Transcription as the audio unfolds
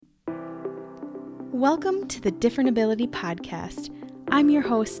Welcome to the Different Ability Podcast. I'm your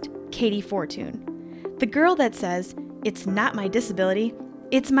host, Katie Fortune, the girl that says, it's not my disability,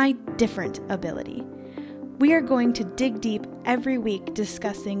 it's my different ability. We are going to dig deep every week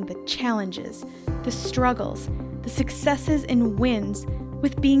discussing the challenges, the struggles, the successes and wins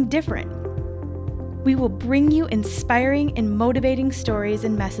with being different. We will bring you inspiring and motivating stories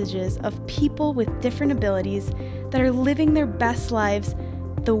and messages of people with different abilities that are living their best lives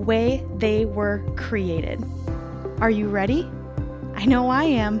the way they were created. Are you ready? I know I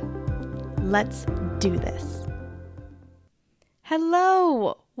am. Let's do this.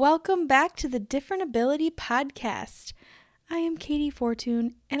 Hello, welcome back to the Different Ability Podcast. I am Katie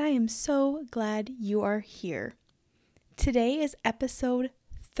Fortune, and I am so glad you are here. Today is episode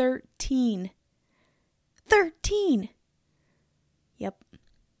 13. 13! Yep,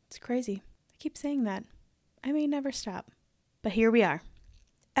 it's crazy. I keep saying that. I may never stop. But here we are.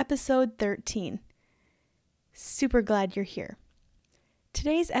 Episode 13. Super glad you're here.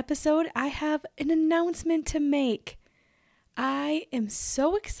 Today's episode, I have an announcement to make. I am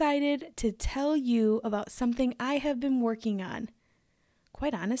so excited to tell you about something I have been working on.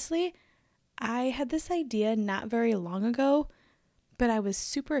 Quite honestly, I had this idea not very long ago, but I was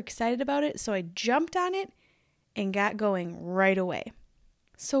super excited about it, so I jumped on it and got going right away.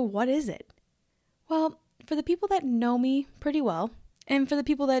 So what is it? Well, for the people that know me pretty well, and for the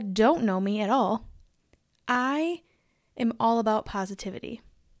people that don't know me at all, I am all about positivity.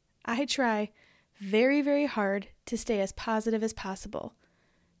 I try very, very hard to stay as positive as possible.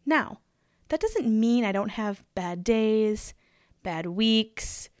 Now, that doesn't mean I don't have bad days, bad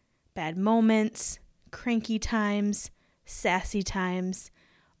weeks, bad moments, cranky times, sassy times.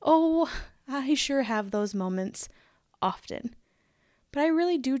 Oh, I sure have those moments often. But I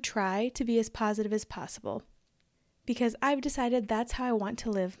really do try to be as positive as possible, because I've decided that's how I want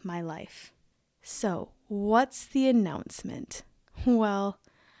to live my life. So, what's the announcement? Well,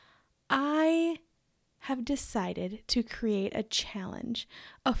 I have decided to create a challenge,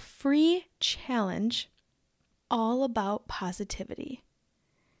 a free challenge all about positivity.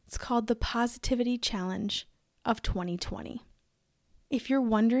 It's called the Positivity Challenge of 2020. If you're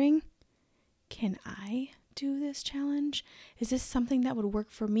wondering, can I do this challenge? Is this something that would work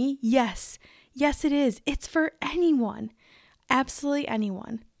for me? Yes, it is. It's for anyone, absolutely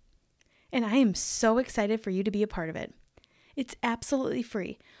anyone. And I am so excited for you to be a part of it. It's absolutely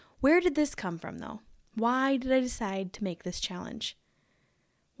free. Where did this come from though? Why did I decide to make this challenge?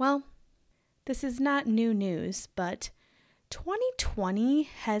 Well, this is not new news, but 2020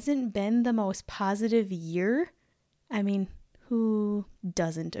 hasn't been the most positive year. I mean, who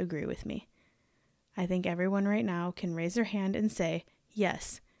doesn't agree with me? I think everyone right now can raise their hand and say,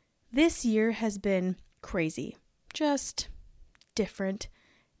 yes, this year has been crazy. Just different,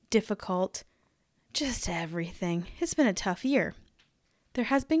 difficult, just everything. It's been a tough year. There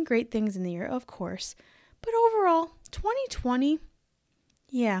has been great things in the year, of course, but overall, 2020,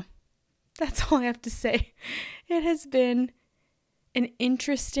 yeah, that's all I have to say. It has been an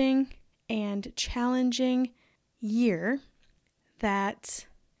interesting and challenging year that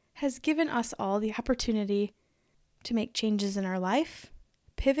has given us all the opportunity to make changes in our life,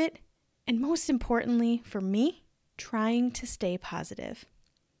 pivot, and most importantly for me, trying to stay positive.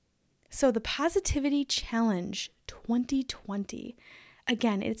 So the Positivity Challenge 2020,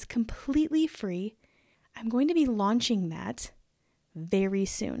 again, it's completely free. I'm going to be launching that very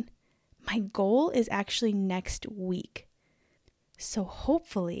soon. My goal is actually next week. So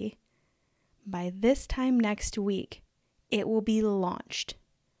hopefully by this time next week, it will be launched.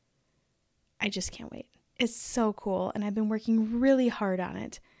 I just can't wait. It's so cool, and I've been working really hard on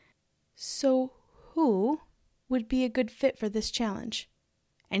it. So who would be a good fit for this challenge?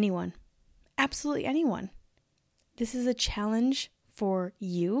 Anyone. Absolutely anyone. This is a challenge for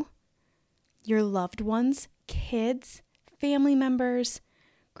you, your loved ones, kids, family members,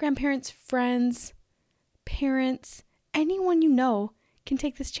 grandparents, friends, parents, anyone you know can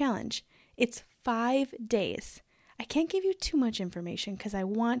take this challenge. It's 5 days. I can't give you too much information because I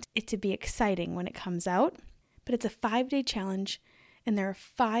want it to be exciting when it comes out, but it's a 5-day challenge, and there are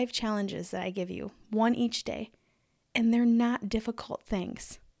 5 challenges that I give you, one each day, and they're not difficult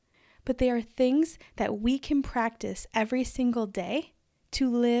things, but they are things that we can practice every single day to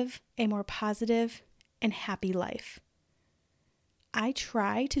live a more positive and happy life. I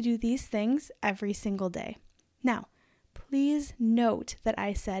try to do these things every single day. Now, please note that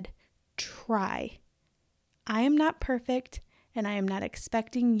I said try. I am not perfect, and I am not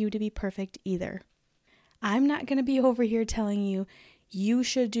expecting you to be perfect either. I'm not going to be over here telling you, you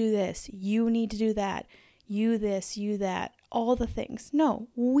should do this, you need to do that, you this, you that, all the things. No,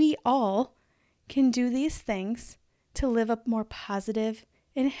 we all can do these things to live a more positive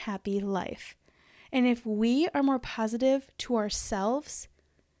and happy life. And if we are more positive to ourselves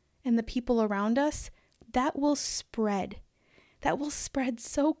and the people around us, that will spread. That will spread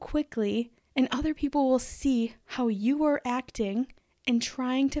so quickly, and other people will see how you are acting and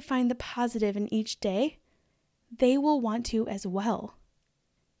trying to find the positive in each day. They will want to as well.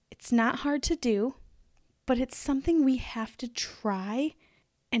 It's not hard to do, but it's something we have to try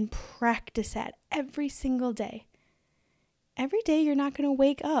and practice at every single day. Every day you're not going to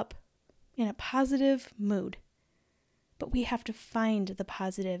wake up in a positive mood, but we have to find the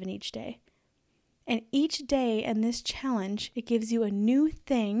positive in each day. And each day in this challenge, it gives you a new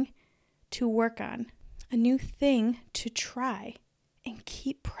thing to work on, a new thing to try, and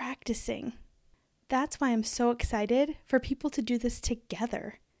keep practicing. That's why I'm so excited for people to do this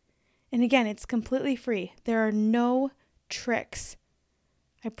together. And again, it's completely free. There are no tricks.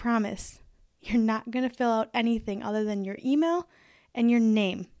 I promise. You're not going to fill out anything other than your email and your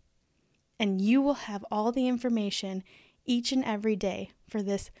name. And you will have all the information each and every day for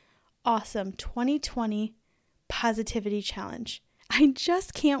this awesome 2020 positivity challenge. I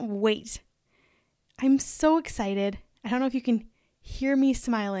just can't wait. I'm so excited. I don't know if you can hear me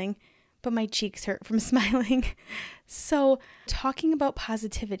smiling, but my cheeks hurt from smiling. So, talking about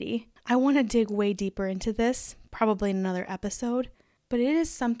positivity, I want to dig way deeper into this, probably in another episode, but it is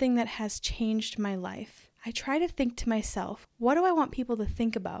something that has changed my life. I try to think to myself, what do I want people to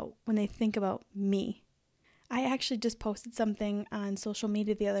think about when they think about me? I actually just posted something on social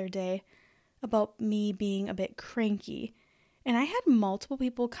media the other day about me being a bit cranky, and I had multiple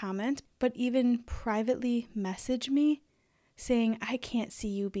people comment, but even privately message me saying, I can't see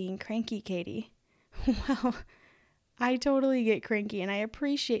you being cranky, Katie. Well, I totally get cranky, and I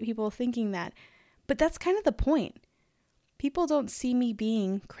appreciate people thinking that, but that's kind of the point. People don't see me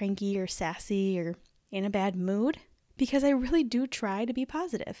being cranky or sassy or in a bad mood because I really do try to be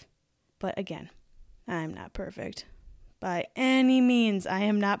positive. But again, I'm not perfect. By any means, I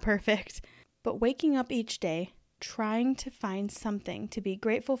am not perfect. But waking up each day, trying to find something to be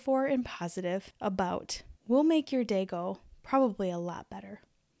grateful for and positive about will make your day go probably a lot better.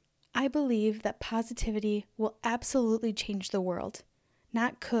 I believe that positivity will absolutely change the world.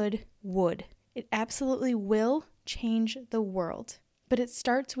 Not could, would. It absolutely will change the world. But it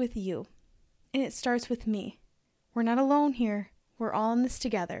starts with you. And it starts with me. We're not alone here. We're all in this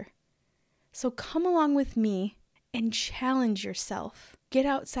together. So come along with me and challenge yourself. Get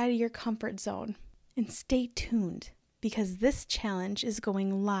outside of your comfort zone and stay tuned because this challenge is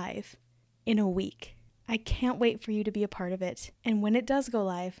going live in a week. I can't wait for you to be a part of it. And when it does go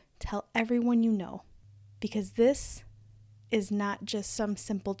live, tell everyone you know because this is not just some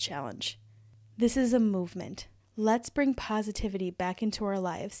simple challenge. This is a movement. Let's bring positivity back into our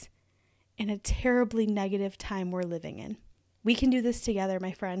lives in a terribly negative time we're living in. We can do this together,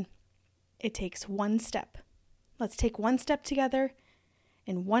 my friend. It takes one step. Let's take one step together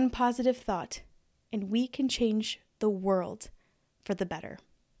and one positive thought, and we can change the world for the better.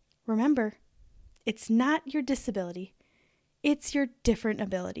 Remember, it's not your disability. It's your different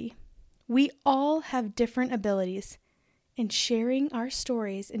ability. We all have different abilities, and sharing our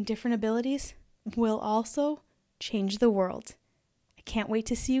stories and different abilities will also change the world. I can't wait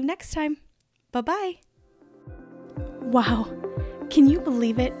to see you next time. Bye-bye. Wow, can you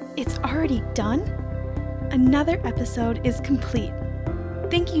believe it? It's already done? Another episode is complete.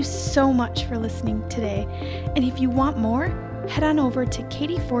 Thank you so much for listening today. And if you want more, head on over to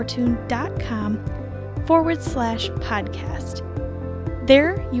katiefortune.com/podcast.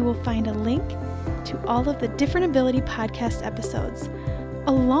 There you will find a link to all of the Different Ability podcast episodes,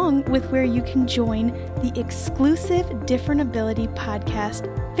 along with where you can join the exclusive Different Ability podcast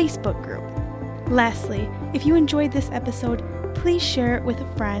Facebook group. Lastly, if you enjoyed this episode, please share it with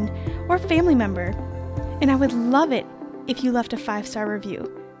a friend or family member. And I would love it if you left a 5-star review.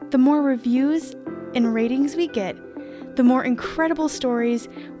 The more reviews and ratings we get, the more incredible stories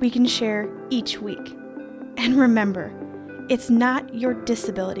we can share each week. And remember, it's not your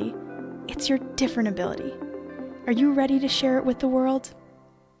disability, it's your different ability. Are you ready to share it with the world?